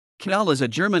Qntal is a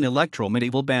German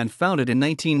electro-medieval band founded in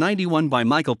 1991 by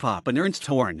Michael Popp and Ernst.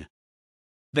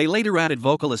 They later added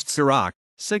vocalist Syrah,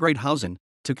 Sigrid Hausen,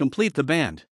 to complete the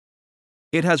band.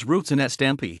 It has roots in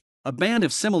Estampie, a band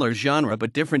of similar genre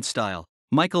but different style.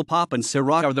 Michael Popp and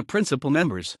Syrah are the principal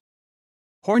members.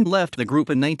 Horn left the group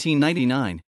in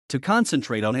 1999 to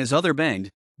concentrate on his other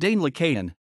band, Deine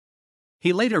Lakaien.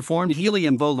 He later formed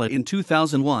Helium Vola in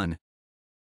 2001.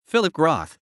 Philipp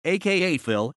Groth, a.k.a.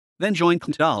 Phil, then joined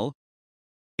Qntal.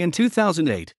 In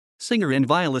 2008, singer and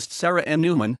violist Sarah and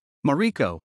Newman,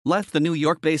 Mariko, left the New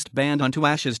York-based band Onto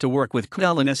Ashes to work with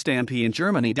Qntal and Estampie in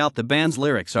Germany. The band's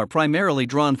lyrics are primarily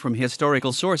drawn from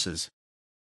historical sources.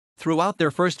 Throughout their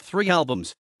first 3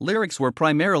 albums, lyrics were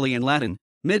primarily in Latin,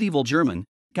 medieval German,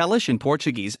 Galician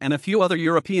Portuguese and a few other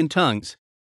European tongues.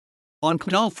 On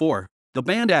Qntal 4, the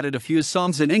band added a few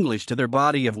songs in English to their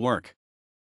body of work.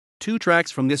 2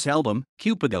 tracks from this album,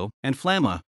 Qntal and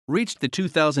Flamma, reached the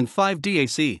 2005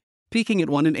 DAC, peaking at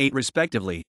 1 and 8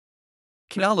 respectively.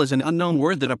 Qntal is an unknown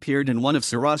word that appeared in one of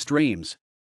Syrah's dreams.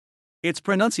 Its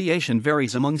pronunciation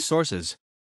varies among sources.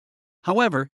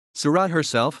 However, Syrah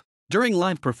herself, during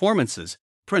live performances,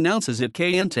 pronounces it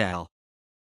Qntal.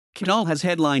 Qntal has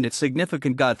headlined at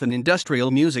significant goth and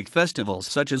industrial music festivals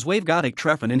such as Wave Gothic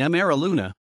Treffen and Amara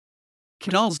Luna.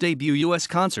 Qntal's debut U.S.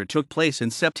 concert took place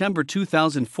in September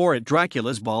 2004 at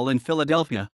Dracula's Ball in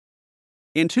Philadelphia.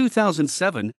 In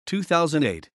 2007,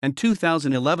 2008, and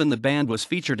 2011 the band was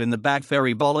featured in the Back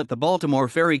Ferry Ball at the Baltimore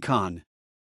Ferry Con.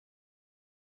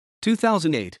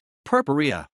 2008,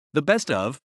 Purpurea, The Best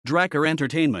of, Drakkar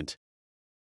Entertainment.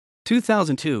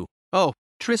 2002, Oh,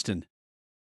 Tristan.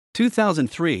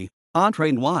 2003,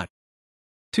 Entre Nous.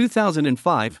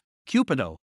 2005,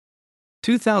 Cupido.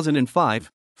 2005,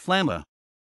 Flamma.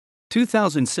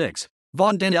 2006,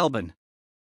 Von den Elben.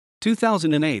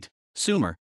 2008,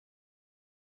 Sumer.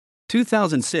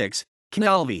 2006,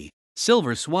 Qntal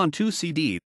Silver Swan 2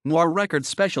 CD, Noir Records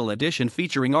Special Edition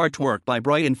featuring artwork by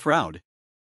Brian Froud.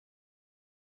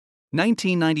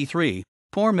 1993,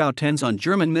 Pormautens on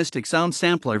German Mystic Sound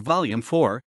Sampler Volume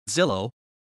 4, Zillow.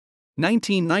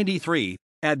 1993,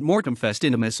 Ad Mortem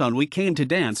Festinimus on We Came to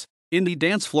Dance, Indie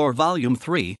Dance Floor Volume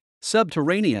 3,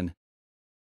 Subterranean.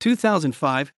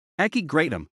 2005, Ecce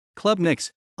Gratum, Club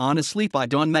Mix, on Asleep by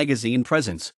Dawn Magazine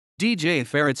Presents, DJ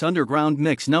Ferret's Underground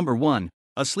Mix No. 1,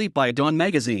 Asleep by Dawn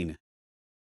Magazine.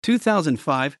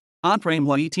 2005, Entre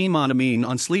Moi et Mon Amine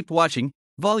on Sleepwatching,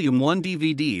 Volume 1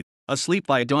 DVD, Asleep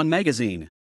by Dawn Magazine.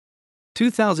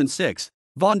 2006,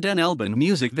 Von den Elben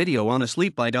music video on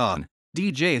Asleep by Dawn,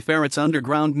 DJ Ferret's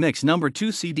Underground Mix No.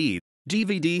 2 CD,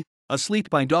 DVD, Asleep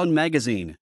by Dawn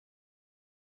Magazine.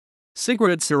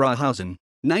 Sigrid Hausen,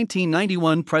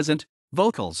 1991 present,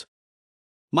 vocals.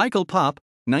 Michael Popp,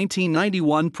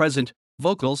 1991 present,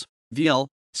 vocals, viol,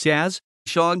 saz,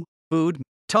 shog, oud,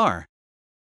 tar.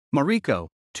 Mariko,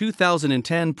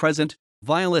 2010 present,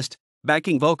 violist,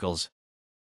 backing vocals.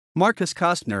 Marcus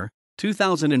Kostner,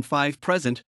 2005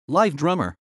 present, live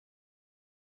drummer.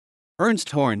 Ernst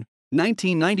Horn,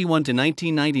 1991 to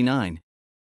 1999.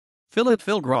 Philipp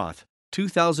Groth,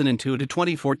 2002 to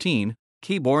 2014,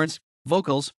 keyboards,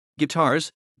 vocals,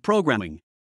 guitars, programming.